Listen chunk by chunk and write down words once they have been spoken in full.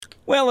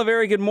Well, a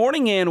very good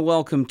morning and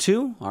welcome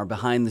to our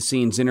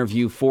behind-the-scenes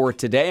interview for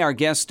today. Our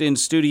guest in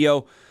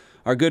studio,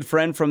 our good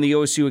friend from the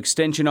OSU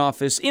Extension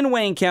Office in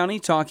Wayne County,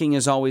 talking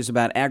as always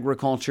about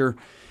agriculture,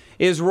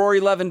 is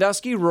Rory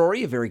Lewandowski.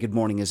 Rory, a very good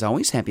morning as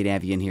always. Happy to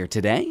have you in here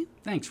today.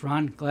 Thanks,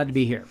 Ron. Glad to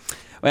be here.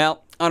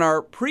 Well, on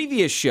our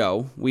previous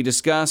show, we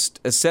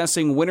discussed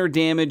assessing winter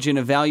damage and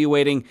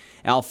evaluating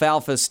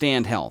alfalfa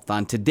stand health.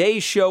 On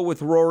today's show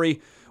with Rory,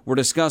 we're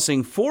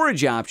discussing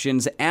forage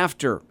options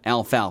after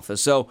alfalfa.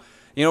 So,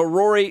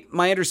 Rory,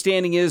 my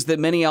understanding is that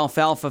many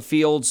alfalfa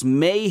fields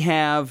may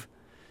have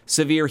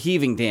severe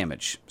heaving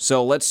damage.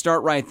 So let's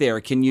start right there.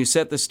 Can you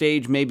set the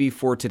stage maybe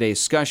for today's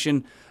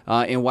discussion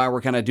and why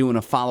we're kind of doing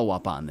a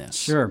follow-up on this?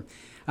 Sure.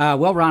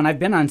 Well, Ron, I've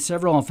been on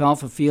several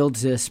alfalfa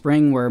fields this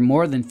spring where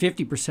more than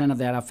 50% of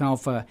that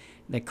alfalfa,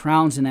 the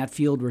crowns in that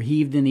field were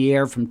heaved in the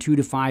air from 2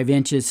 to 5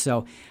 inches.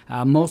 So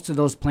most of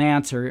those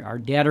plants are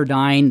dead or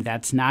dying.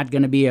 That's not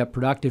going to be a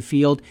productive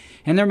field.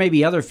 And there may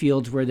be other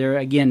fields where there,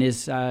 again,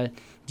 is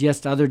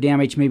just other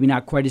damage, maybe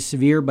not quite as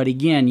severe. But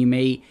again, you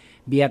may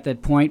be at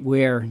that point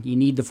where you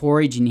need the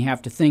forage and you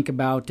have to think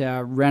about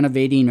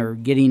renovating or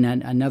getting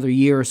another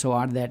year or so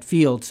out of that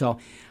field. So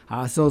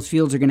those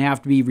fields are going to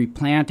have to be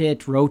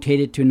replanted,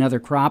 rotated to another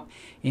crop.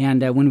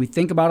 And when we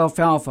think about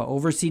alfalfa,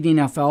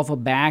 overseeding alfalfa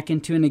back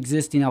into an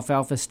existing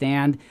alfalfa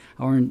stand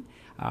or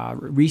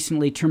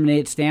recently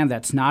terminated stand,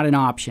 that's not an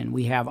option.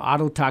 We have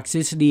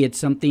autotoxicity. It's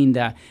something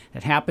that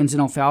happens in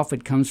alfalfa.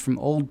 It comes from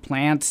old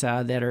plants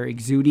that are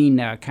exuding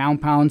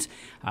compounds.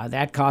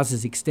 That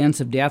causes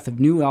extensive death of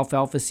new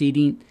alfalfa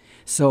seeding.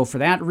 So for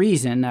that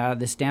reason,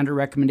 the standard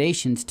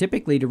recommendation is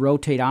typically to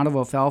rotate out of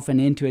alfalfa and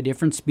into a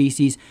different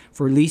species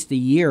for at least a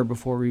year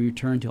before we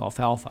return to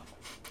alfalfa.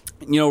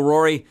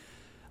 Rory,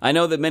 I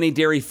know that many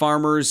dairy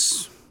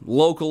farmers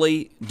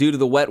locally, due to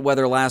the wet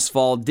weather last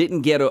fall,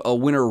 didn't get a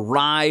winter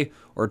rye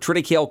or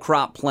triticale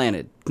crop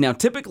planted. Now,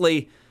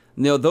 typically,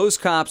 those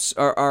crops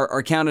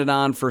are counted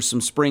on for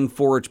some spring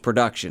forage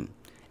production.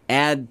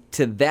 Add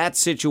to that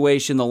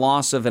situation the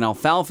loss of an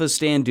alfalfa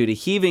stand due to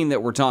heaving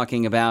that we're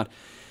talking about,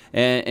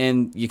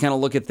 and you kind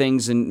of look at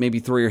things and maybe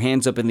throw your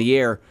hands up in the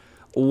air.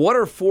 What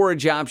are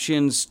forage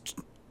options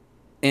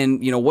and,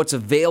 what's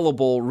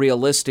available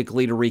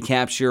realistically to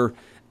recapture,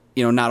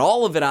 not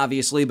all of it,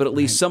 obviously, but at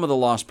least some of the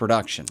lost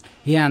production?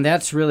 Yeah, and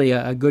that's really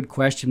a good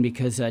question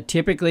because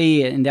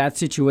typically in that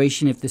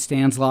situation, if the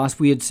stand's lost,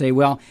 we would say,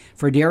 well,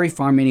 for a dairy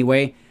farm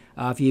anyway,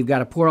 if you've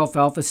got a poor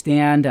alfalfa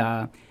stand,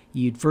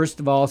 you'd first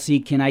of all see,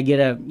 can I get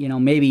a,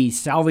 maybe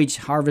salvage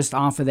harvest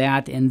off of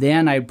that, and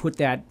then I'd put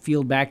that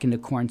field back into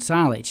corn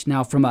silage.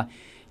 Now, from a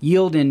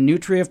yield and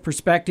nutrient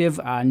perspective,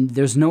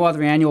 there's no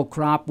other annual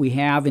crop we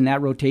have in that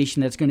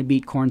rotation that's going to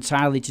beat corn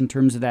silage in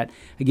terms of that,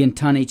 again,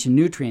 tonnage and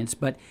nutrients.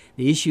 But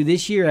the issue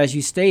this year, as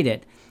you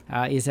stated,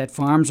 is that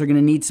farms are going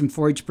to need some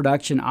forage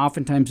production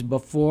oftentimes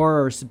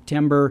before or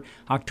September,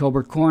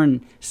 October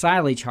corn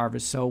silage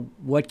harvest. So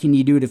what can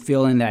you do to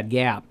fill in that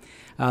gap?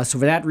 So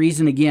for that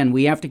reason, again,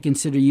 we have to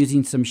consider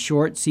using some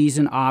short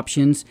season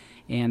options,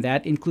 and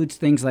that includes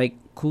things like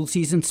cool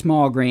season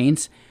small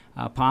grains,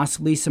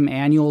 possibly some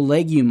annual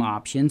legume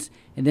options,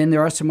 and then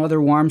there are some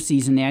other warm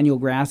season annual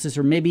grasses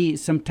or maybe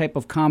some type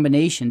of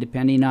combination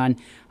depending on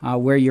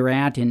where you're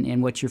at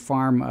and what your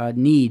farm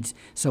needs.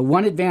 So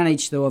one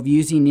advantage, though, of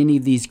using any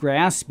of these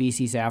grass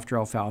species after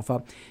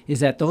alfalfa is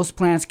that those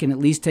plants can at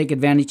least take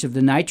advantage of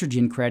the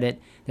nitrogen credit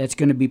that's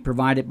going to be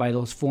provided by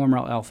those former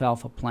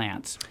alfalfa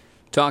plants.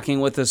 Talking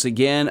with us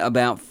again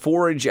about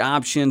forage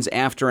options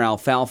after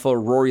alfalfa,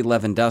 Rory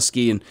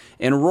Lewandowski.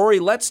 And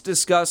Rory, let's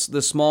discuss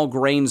the small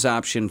grains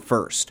option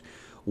first.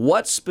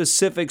 What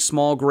specific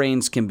small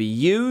grains can be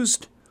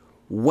used?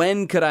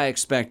 When could I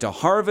expect a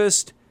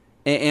harvest?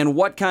 And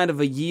what kind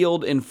of a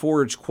yield and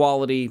forage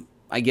quality,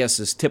 I guess,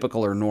 is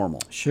typical or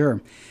normal?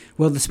 Sure.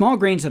 Well, the small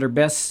grains that are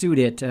best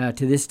suited to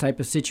this type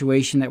of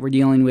situation that we're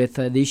dealing with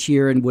this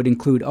year and would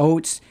include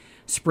oats,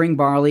 spring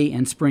barley,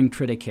 and spring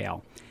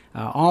triticale.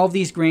 All of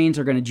these grains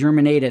are going to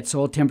germinate at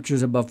soil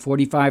temperatures above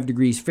 45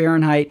 degrees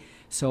Fahrenheit,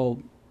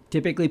 so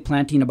typically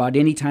planting about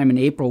any time in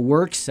April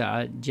works.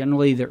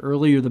 Generally, the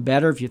earlier the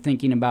better if you're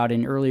thinking about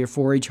an earlier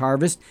forage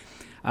harvest.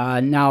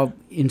 Now,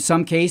 in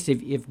some case,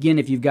 if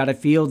you've got a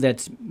field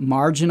that's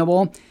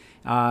marginable,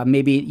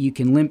 maybe you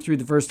can limp through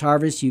the first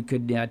harvest. You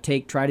could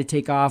try to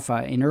take off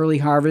an early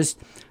harvest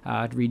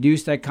to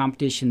reduce that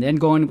competition, then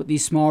go in with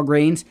these small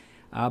grains.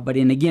 But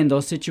in, again,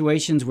 those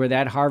situations where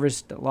that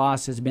harvest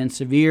loss has been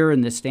severe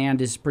and the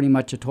stand is pretty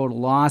much a total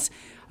loss,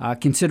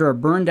 consider a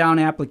burn-down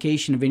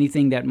application of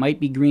anything that might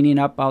be greening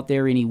up out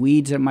there, any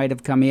weeds that might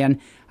have come in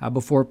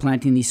before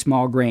planting these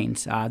small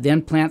grains.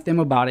 Then plant them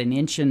about 1.5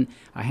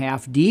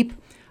 inches deep.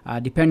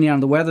 Depending on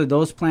the weather,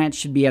 those plants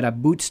should be at a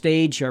boot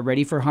stage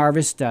ready for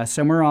harvest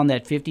somewhere on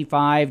that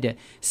 55 to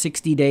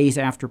 60 days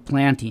after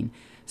planting.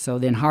 So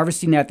then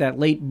harvesting at that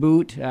late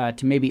boot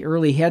to maybe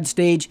early head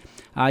stage,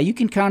 you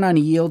can count on a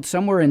yield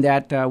somewhere in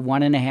that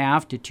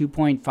 1.5 to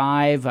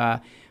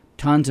 2.5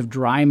 tons of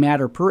dry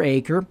matter per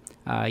acre.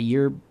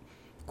 Your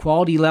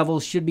quality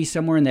levels should be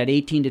somewhere in that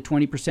 18 to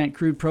 20%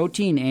 crude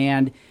protein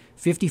and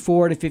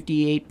 54 to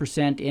 58%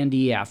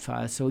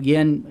 NDF. So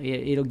again,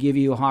 it'll give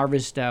you a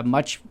harvest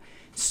much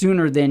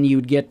sooner than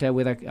you'd get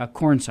with a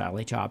corn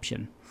silage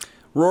option.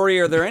 Rory,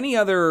 are there any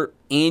other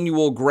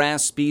annual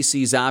grass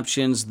species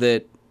options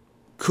that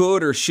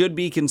could or should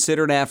be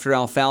considered after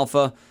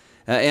alfalfa?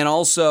 And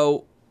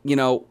also,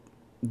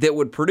 that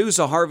would produce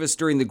a harvest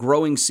during the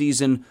growing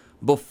season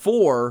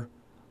before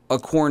a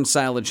corn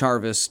silage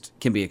harvest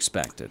can be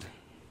expected?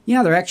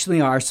 Yeah, there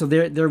actually are. So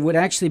there would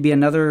actually be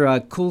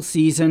another cool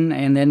season,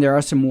 and then there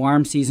are some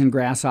warm season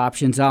grass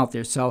options out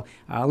there. So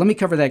let me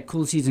cover that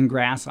cool season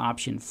grass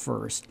option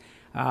first.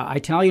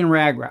 Italian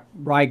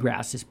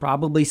ryegrass is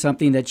probably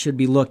something that should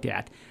be looked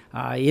at.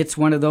 It's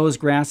one of those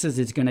grasses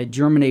that's going to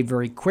germinate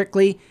very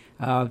quickly,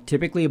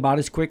 typically about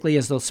as quickly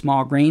as those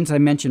small grains I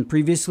mentioned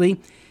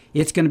previously.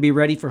 It's going to be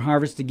ready for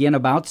harvest again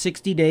about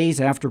 60 days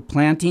after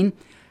planting.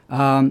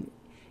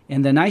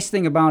 And the nice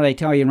thing about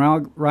Italian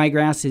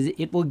ryegrass is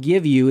it will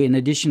give you, in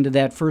addition to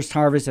that first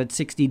harvest at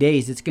 60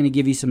 days, it's going to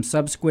give you some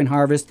subsequent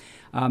harvest,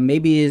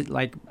 maybe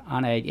like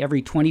on a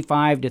every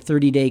 25 to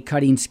 30-day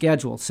cutting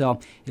schedule. So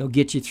it'll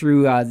get you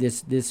through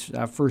this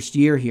first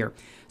year here.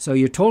 So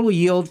your total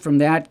yield from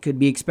that could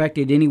be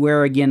expected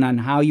anywhere, again, on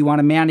how you want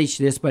to manage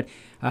this, but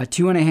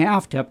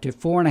 2.5 to up to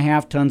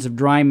 4.5 tons of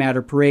dry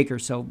matter per acre.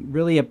 So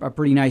really a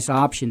pretty nice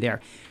option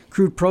there.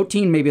 Crude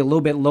protein maybe a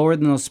little bit lower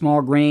than those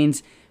small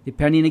grains,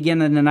 depending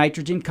again on the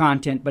nitrogen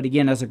content. But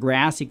again, as a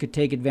grass, you could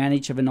take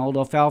advantage of an old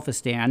alfalfa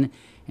stand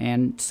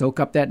and soak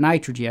up that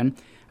nitrogen.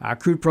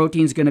 Crude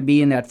protein is going to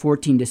be in that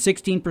 14 to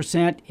 16%.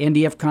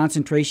 NDF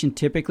concentration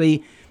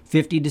typically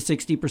 50 to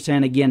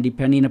 60%, again,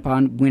 depending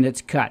upon when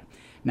it's cut.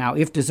 Now,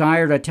 if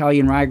desired,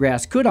 Italian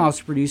ryegrass could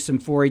also produce some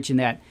forage in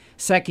that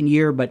second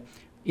year, but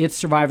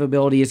its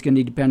survivability is going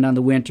to depend on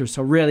the winter.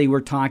 So really,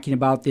 we're talking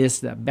about this.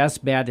 The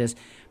best bet is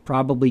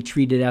probably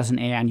treated as an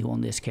annual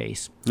in this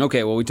case.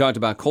 Okay, well, we talked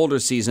about colder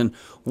season.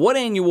 What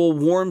annual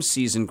warm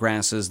season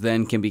grasses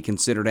then can be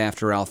considered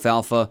after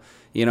alfalfa?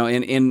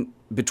 In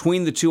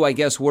between the two, I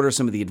guess, what are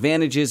some of the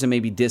advantages and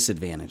maybe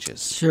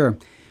disadvantages? Sure.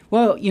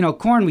 Well,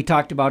 corn we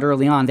talked about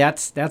early on.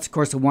 That's of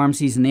course a warm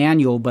season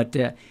annual, but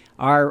the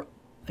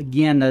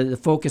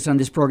focus on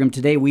this program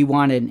today, we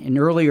want an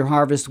earlier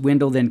harvest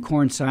window than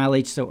corn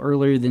silage, so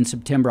earlier than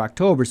September,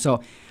 October.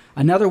 So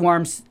another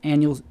warm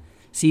annual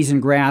season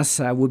grass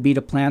would be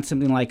to plant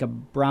something like a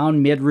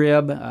brown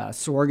midrib,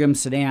 sorghum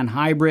Sudan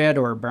hybrid,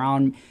 or a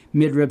brown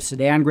midrib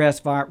Sudan grass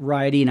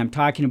variety. And I'm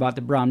talking about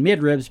the brown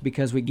midribs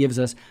because it gives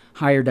us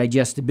higher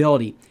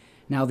digestibility.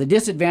 Now, the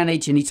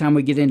disadvantage anytime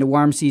we get into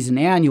warm season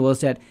annual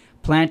is that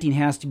planting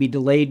has to be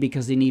delayed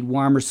because they need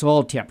warmer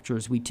soil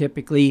temperatures. We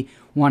typically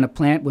want to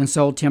plant when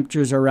soil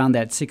temperatures are around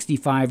that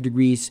 65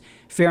 degrees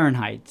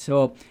Fahrenheit.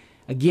 So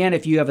again,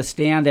 if you have a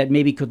stand that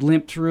maybe could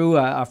limp through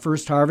a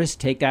first harvest,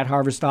 take that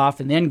harvest off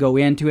and then go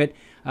into it.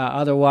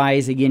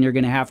 Otherwise, again, you're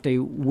going to have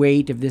to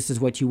wait if this is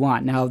what you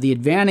want. Now, the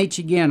advantage,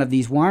 again, of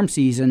these warm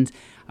seasons,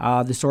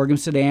 the sorghum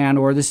Sudan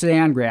or the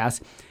Sudan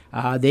grass,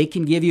 they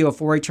can give you a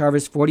forage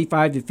harvest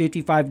 45 to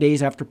 55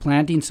 days after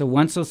planting. So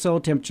once those soil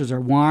temperatures are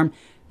warm,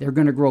 they're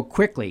going to grow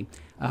quickly.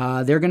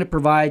 They're going to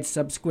provide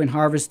subsequent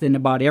harvest in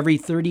about every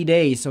 30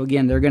 days. So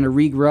again, they're going to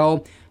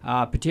regrow,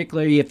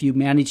 particularly if you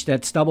manage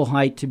that stubble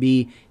height to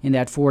be in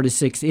that 4 to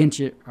 6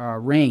 inch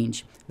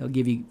range. They'll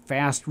give you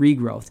fast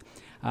regrowth.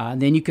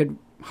 Then you could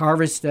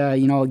harvest,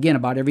 again,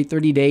 about every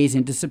 30 days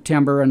into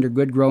September under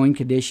good growing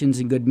conditions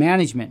and good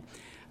management.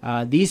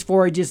 These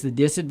forages, the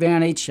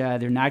disadvantage,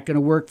 they're not going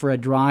to work for a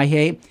dry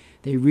hay.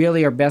 They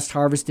really are best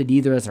harvested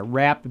either as a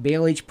wrapped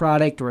baleage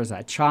product or as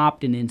a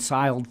chopped and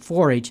ensiled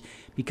forage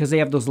because they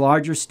have those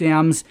larger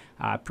stems.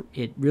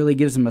 It really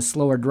gives them a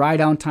slower dry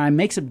down time,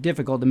 makes it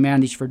difficult to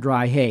manage for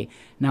dry hay.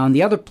 Now, on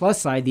the other plus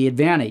side, the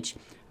advantage.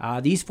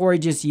 These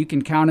forages, you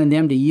can count on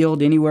them to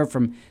yield anywhere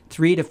from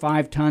 3 to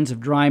 5 tons of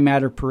dry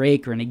matter per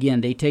acre. And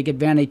again, they take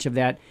advantage of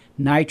that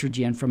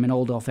nitrogen from an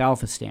old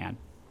alfalfa stand.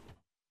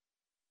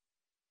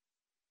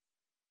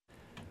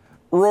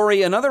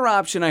 Rory, another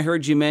option I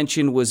heard you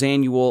mention was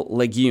annual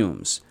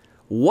legumes.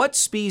 What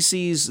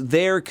species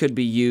there could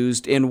be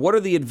used, and what are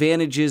the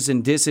advantages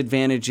and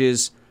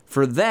disadvantages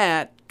for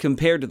that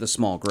compared to the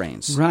small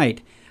grains?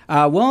 Right.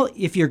 Well,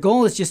 if your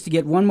goal is just to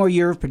get one more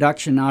year of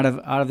production out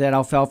of that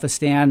alfalfa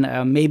stand,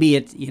 maybe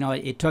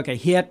it took a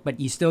hit, but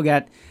you still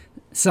got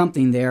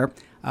something there.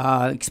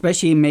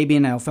 Especially maybe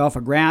an alfalfa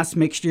grass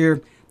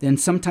mixture, then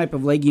some type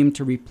of legume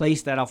to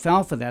replace that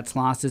alfalfa that's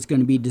lost is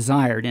going to be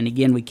desired. And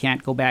again, we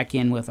can't go back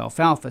in with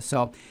alfalfa.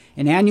 So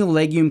an annual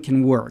legume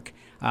can work.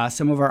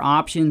 Some of our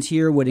options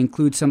here would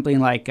include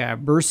something like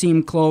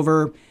berseem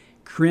clover,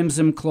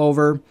 crimson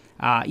clover,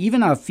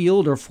 even a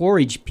field or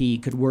forage pea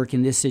could work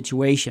in this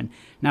situation.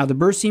 Now, the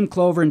berseem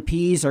clover and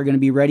peas are going to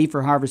be ready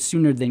for harvest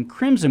sooner than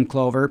crimson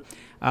clover,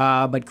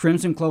 but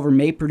crimson clover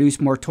may produce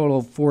more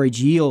total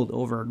forage yield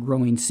over a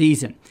growing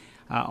season.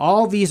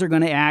 All of these are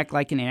going to act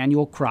like an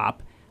annual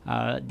crop.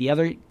 The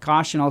other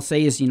caution I'll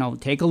say is,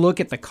 take a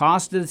look at the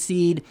cost of the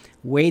seed,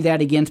 weigh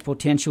that against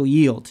potential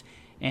yields.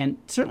 And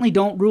certainly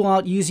don't rule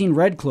out using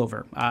red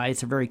clover.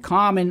 It's a very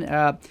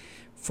common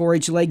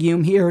forage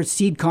legume here.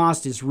 Seed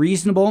cost is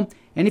reasonable,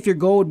 and if your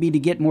goal would be to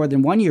get more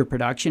than 1 year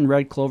production,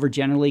 red clover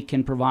generally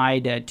can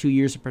provide 2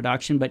 years of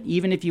production. But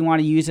even if you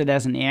want to use it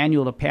as an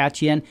annual to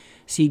patch in,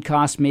 seed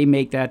costs may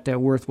make that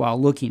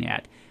worthwhile looking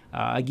at.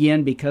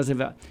 Again, because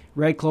of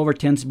red clover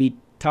tends to be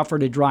tougher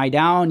to dry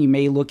down, you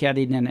may look at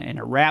it in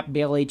a wrap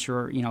baleage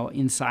or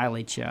in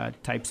silage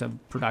types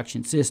of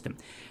production system.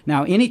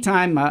 Now,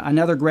 anytime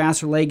another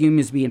grass or legume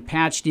is being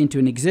patched into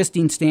an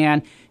existing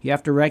stand, you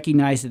have to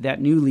recognize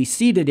that newly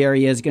seeded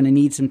area is going to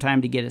need some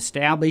time to get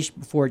established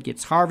before it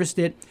gets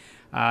harvested.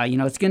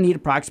 It's going to need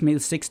approximately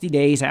 60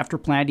 days after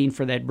planting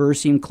for that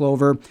berseem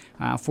clover,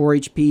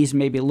 4-H peas,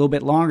 maybe a little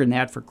bit longer than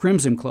that for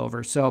crimson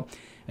clover. So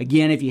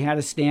again, if you had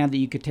a stand that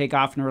you could take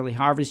off an early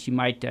harvest, you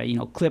might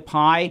clip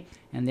high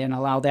and then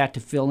allow that to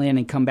fill in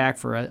and come back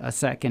for a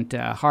second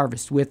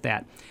harvest with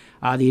that.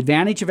 The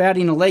advantage of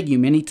adding a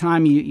legume,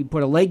 anytime you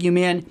put a legume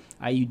in,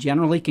 you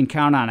generally can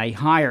count on a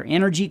higher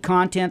energy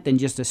content than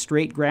just a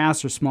straight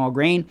grass or small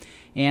grain.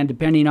 And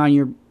depending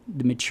on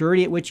the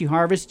maturity at which you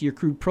harvest, your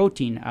crude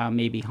protein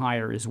may be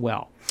higher as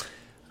well.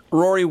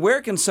 Rory,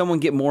 where can someone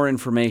get more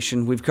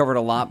information? We've covered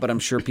a lot, but I'm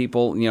sure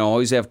people,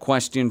 always have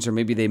questions or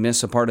maybe they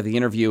miss a part of the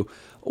interview.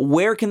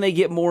 Where can they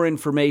get more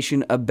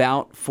information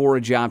about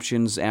forage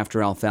options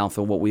after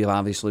alfalfa, what we've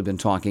obviously been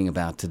talking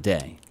about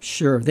today?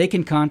 Sure. They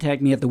can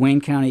contact me at the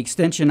Wayne County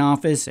Extension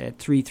Office at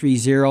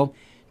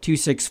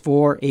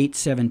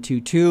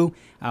 330-264-8722.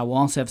 We'll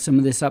also have some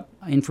of this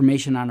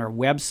information on our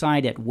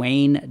website at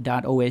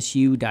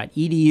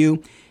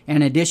wayne.osu.edu.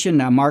 In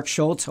addition, Mark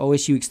Schultz,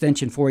 OSU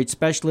Extension 4-H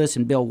Specialist,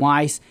 and Bill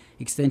Weiss,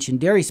 Extension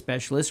Dairy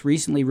Specialist,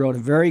 recently wrote a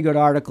very good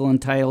article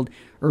entitled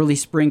Early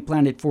Spring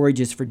Planted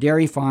Forages for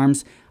Dairy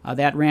Farms.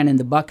 That ran in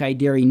the Buckeye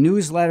Dairy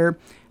newsletter.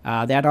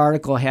 That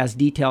article has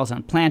details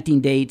on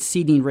planting dates,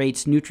 seeding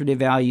rates, nutritive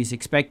values,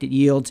 expected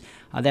yields.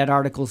 That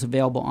article is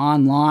available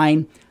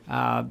online.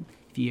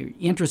 If you're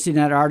interested in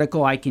that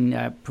article, I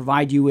can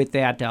provide you with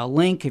that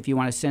link if you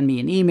want to send me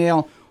an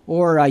email,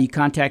 or you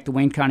contact the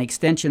Wayne County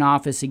Extension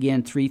Office,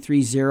 again,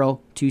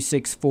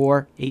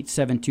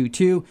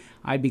 330-264-8722.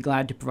 I'd be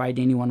glad to provide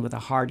anyone with a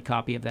hard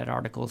copy of that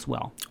article as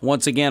well.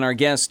 Once again, our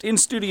guest in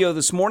studio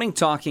this morning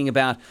talking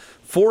about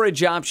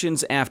forage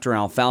options after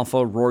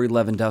alfalfa, Rory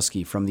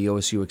Lewandowski from the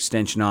OSU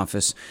Extension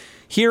Office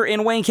here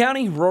in Wayne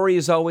County. Rory,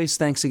 as always,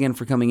 thanks again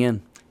for coming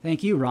in.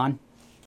 Thank you, Ron.